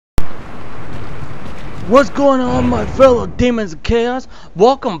What's going on, my fellow demons of chaos?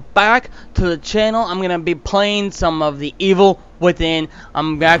 Welcome back to the channel. I'm gonna be playing some of the Evil Within.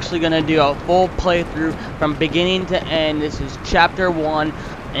 I'm actually gonna do a full playthrough from beginning to end. This is chapter 1,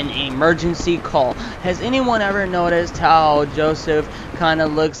 an emergency call. Has anyone ever noticed how Joseph kind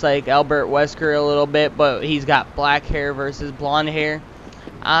of looks like Albert Wesker a little bit, but he's got black hair versus blonde hair?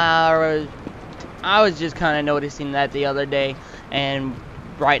 I was just kind of noticing that the other day, and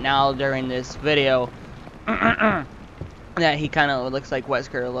right now during this video that he kind of looks like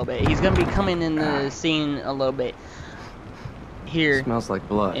Wesker a little bit. He's gonna be coming in the scene a little bit here. Smells like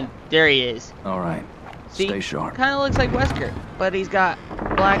blood. And there he is. All right. See, stay sharp. Kind of looks like Wesker, but he's got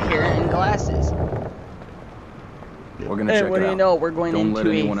black hair and glasses. We're gonna check it out. What do you know? We're going Don't into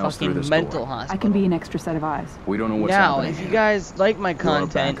a fucking mental hospital. I can be an extra set of eyes. We don't know what's now, happening if you here. guys like my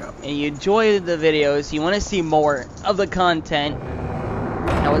content and you enjoy the videos, you want to see more of the content.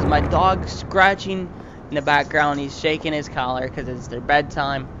 That was my dog scratching in the background. He's shaking his collar because it's their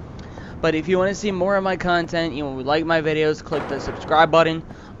bedtime. But if you want to see more of my content, you like my videos, click the subscribe button.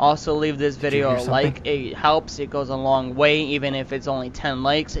 Also leave this video a like. It helps. It goes a long way. Even if it's only 10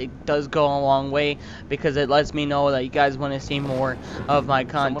 likes, it does go a long way because it lets me know that you guys want to see more of my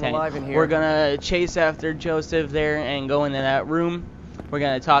content. We're gonna chase after Joseph there and go into that room. We're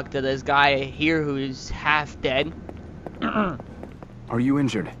gonna talk to this guy here who's half dead. Are you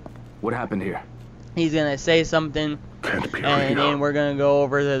injured? What happened here? He's gonna say something, and then we're gonna go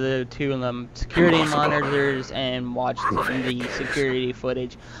over to the two of them security monitors and watch the security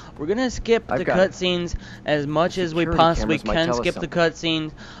footage. We're gonna skip the cutscenes as much as we possibly can. Skip the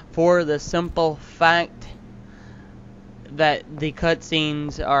cutscenes for the simple fact that the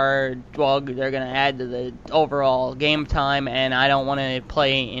cutscenes are, well, they're gonna add to the overall game time, and I don't want to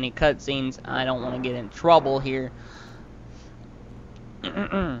play any cutscenes. I don't want to get in trouble here.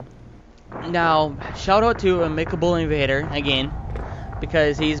 Now, shout out to Amicable Invader again,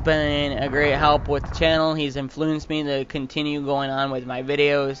 because he's been a great help with the channel. He's influenced me to continue going on with my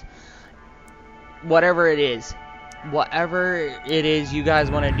videos. Whatever it is you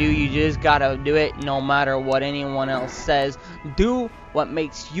guys want to do, you just gotta do it no matter what anyone else says. Do what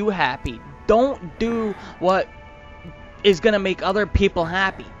makes you happy. Don't do what is gonna make other people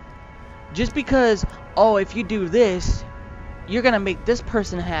happy. Just because, oh, if you do this, you're gonna make this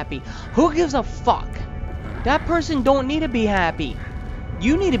person happy. Who gives a fuck? That person don't need to be happy.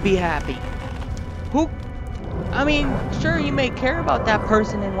 You need to be happy. I mean, sure, you may care about that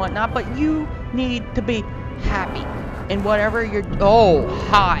person and whatnot, but you need to be happy. And whatever you're... Oh,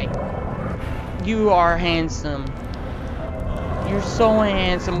 hi. You are handsome. You're so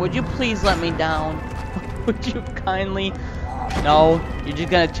handsome. Would you please let me down? Would you kindly... No, you're just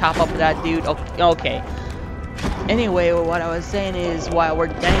gonna chop up that dude? Okay. Anyway, what I was saying is, while we're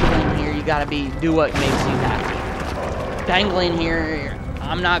dangling here, you gotta do what makes you happy. Dangling here,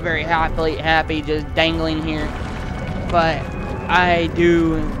 I'm not very happy just dangling here, but I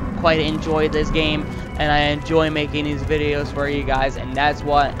do quite enjoy this game, and I enjoy making these videos for you guys, and that's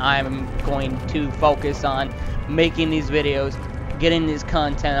what I'm going to focus on, making these videos, getting this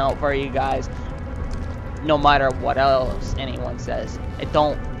content out for you guys, no matter what else anyone says. It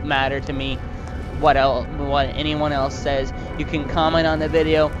don't matter to me what anyone else says. You can comment on the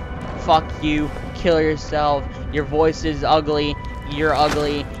video, fuck you, kill yourself, your voice is ugly, you're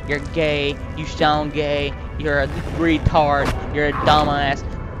gay, you sound gay, you're a retard, you're a dumbass.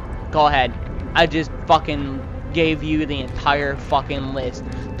 Go ahead. I just fucking gave you the entire fucking list.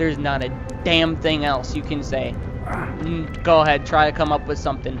 There's not a damn thing else you can say. Go ahead, try to come up with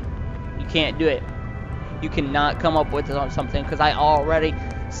something. You can't do it. You cannot come up with something because I already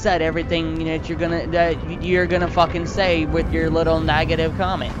said everything that you're gonna fucking say with your little negative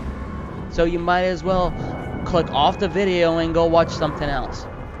comment. So you might as well click off the video and go watch something else.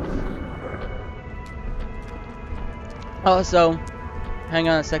 Also, hang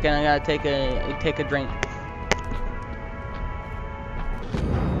on a second, I gotta take a drink.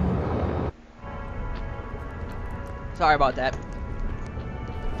 Sorry about that.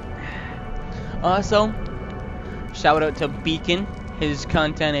 Also, shout out to Beacon. His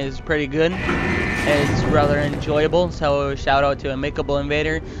content is pretty good. It's rather enjoyable. So shout out to Amicable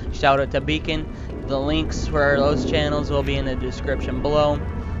Invader. Shout out to Beacon. The links for those channels will be in the description below.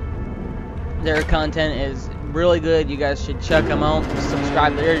 Their content is really good. You guys should check them out.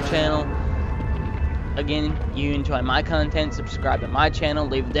 Subscribe to their channel. Again, you enjoy my content, subscribe to my channel.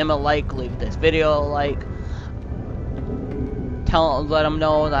 Leave them a like. Leave this video a like. Let them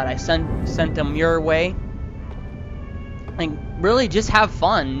know that I sent them your way. Like, really just have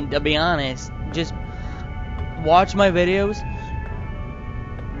fun, to be honest. Just watch my videos,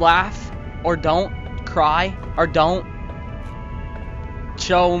 laugh or don't, cry or don't.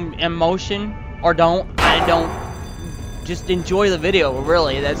 Show emotion or don't. I don't. Just enjoy the video,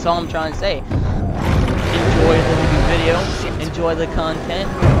 really. That's all I'm trying to say. Enjoy the video. Enjoy the content.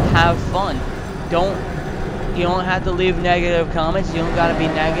 Have fun. You don't have to leave negative comments. You don't gotta be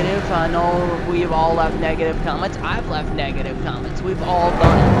negative. I know we've all left negative comments. I've left negative comments. We've all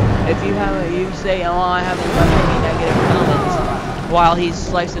done it. If you haven't, you say, oh, I haven't left any negative comments while he's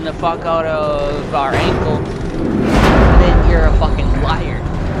slicing the fuck out of our ankle, then you're a fucking liar.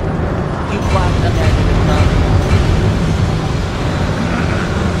 You've left a negative comment.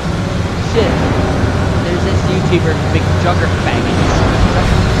 Shit. There's this YouTuber, Big Jugger Faggots.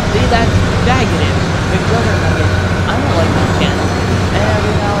 See, that's negative. Big Jugger Faggots. I don't like this channel. And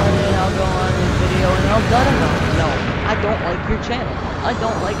every now and then I'll go on this video and I'll let him know. No, I don't like your channel. I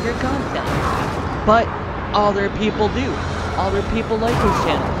don't like your content. But other people do. Other people like his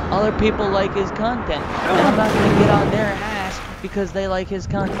channel. Other people like his content. And I'm not going to get on their ass because they like his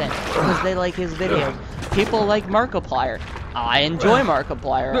content. Because they like his videos. People like Markiplier. I enjoy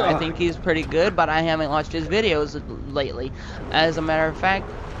Markiplier. I think he's pretty good, but I haven't watched his videos lately. As a matter of fact,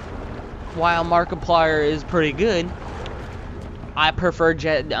 while Markiplier is pretty good, I prefer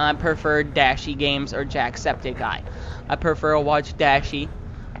Dashy Games or Jacksepticeye. I prefer to watch Dashy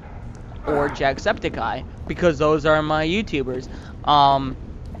or Jacksepticeye because those are my YouTubers.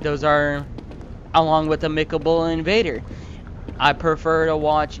 Those are along with the Mickable Invader. I prefer to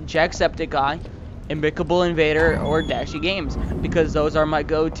watch Jacksepticeye, Invicable Invader, or Dashy Games because those are my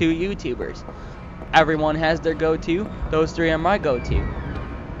go-to YouTubers. Everyone has their go-to. Those three are my go-to.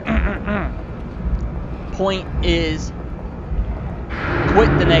 Point is, quit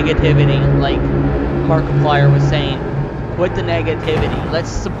the negativity, like Markiplier was saying. Quit the negativity. Let's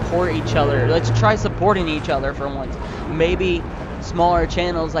support each other. Let's try supporting each other for once. Maybe smaller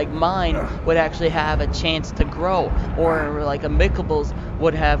channels like mine would actually have a chance to grow, or like a Mickables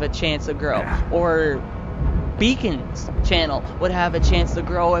would have a chance to grow, or Beacon's channel would have a chance to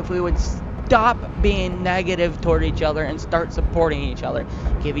grow if we would stop being negative toward each other and start supporting each other.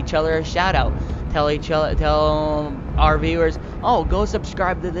 Give each other a shout out. Tell our viewers, oh, go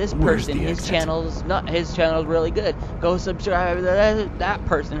subscribe to this person. His channel's really good. Go subscribe to that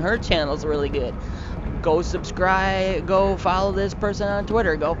person. Her channel's really good. Go subscribe. Go follow this person on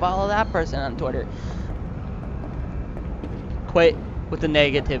Twitter. Go follow that person on Twitter. Quit with the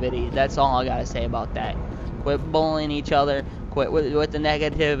negativity. That's all I gotta say about that. Quit bullying each other. Quit with the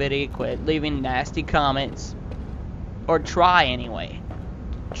negativity. Quit leaving nasty comments. Or try anyway.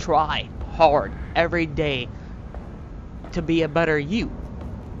 Try hard every day to be a better you.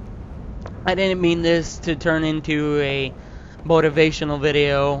 I didn't mean this to turn into a motivational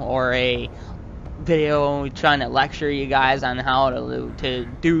video or a video trying to lecture you guys on how to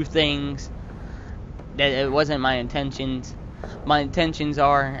do things. That it wasn't my intentions. My intentions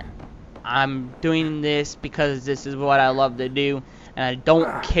are, I'm doing this because this is what I love to do, and I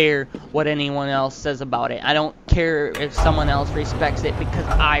don't care what anyone else says about it. I don't care if someone else respects it because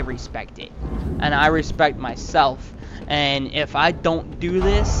I respect it, and I respect myself. And if I don't do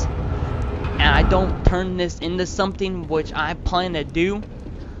this, and I don't turn this into something which I plan to do,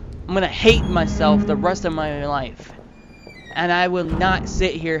 I'm gonna hate myself the rest of my life. And I will not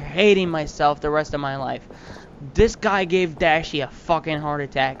sit here hating myself the rest of my life. This guy gave Dashy a fucking heart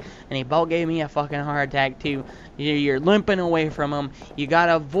attack, and he about gave me a fucking heart attack too. You're limping away from him. You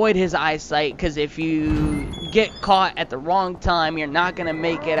gotta avoid his eyesight, because if you get caught at the wrong time, you're not gonna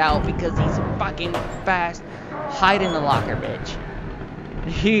make it out because he's fucking fast. Hide in the locker,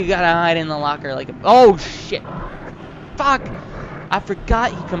 bitch. You gotta hide in the locker like a... Oh, shit. Fuck. I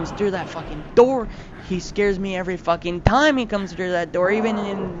forgot he comes through that fucking door. He scares me every fucking time he comes through that door,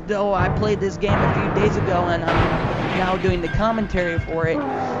 even though I played this game a few days ago and I'm now doing the commentary for it.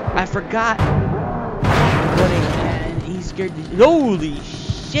 I forgot what he scared the... Holy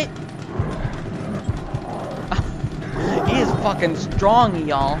shit. He is fucking strong,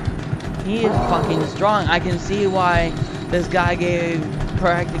 y'all. He is fucking strong. I can see why this guy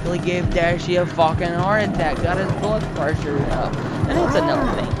practically gave Dashy a fucking heart attack. Got his blood pressure up. And that's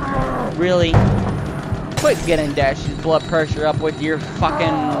another thing. Really, quit getting Dashy's blood pressure up with your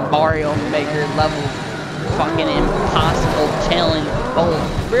fucking Mario Maker level fucking impossible challenge.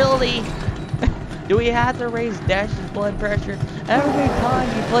 Oh, really? Do we have to raise Dash's blood pressure? Every time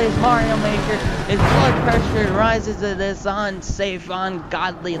he plays Mario Maker, his blood pressure rises to this unsafe,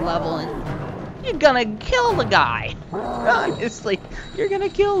 ungodly level, and you're gonna kill the guy. Honestly, you're gonna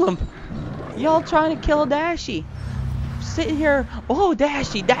kill him. Y'all trying to kill Dashy. Sitting here, oh,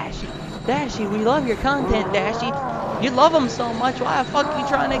 Dashy, we love your content, Dashy. You love him so much, why the fuck you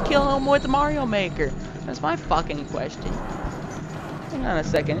trying to kill him with the Mario Maker? That's my fucking question. Hang on a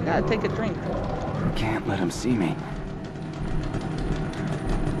second, I gotta take a drink. Can't let him see me.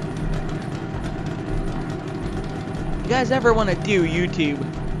 You guys ever want to do YouTube,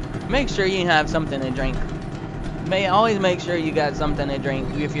 make sure you have something to drink. Always make sure you got something to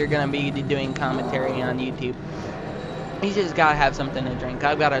drink if you're gonna be doing commentary on YouTube. You just gotta have something to drink.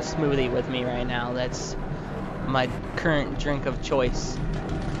 I've got a smoothie with me right now. That's my current drink of choice.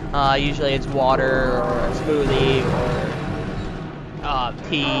 Usually it's water or a smoothie or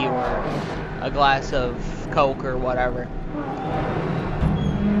tea or a glass of Coke or whatever.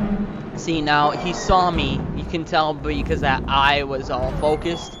 See, now he saw me. You can tell because that eye was all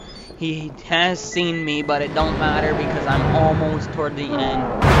focused. He has seen me, but it don't matter because I'm almost toward the end.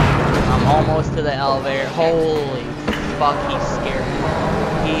 I'm almost to the elevator. Holy fuck, he's scary.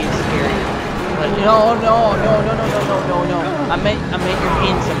 He's scary. But no. I meant you're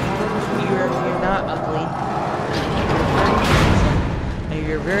handsome. You're not ugly.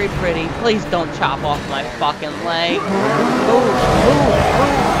 You're very pretty. Please don't chop off my fucking leg. Go.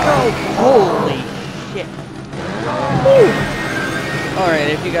 Holy shit. Alright,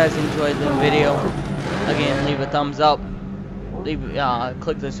 if you guys enjoyed the video, again, leave a thumbs up.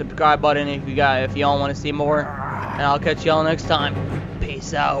 Click the subscribe button if you all want to see more. And I'll catch y'all next time.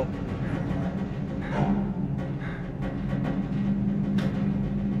 Peace out.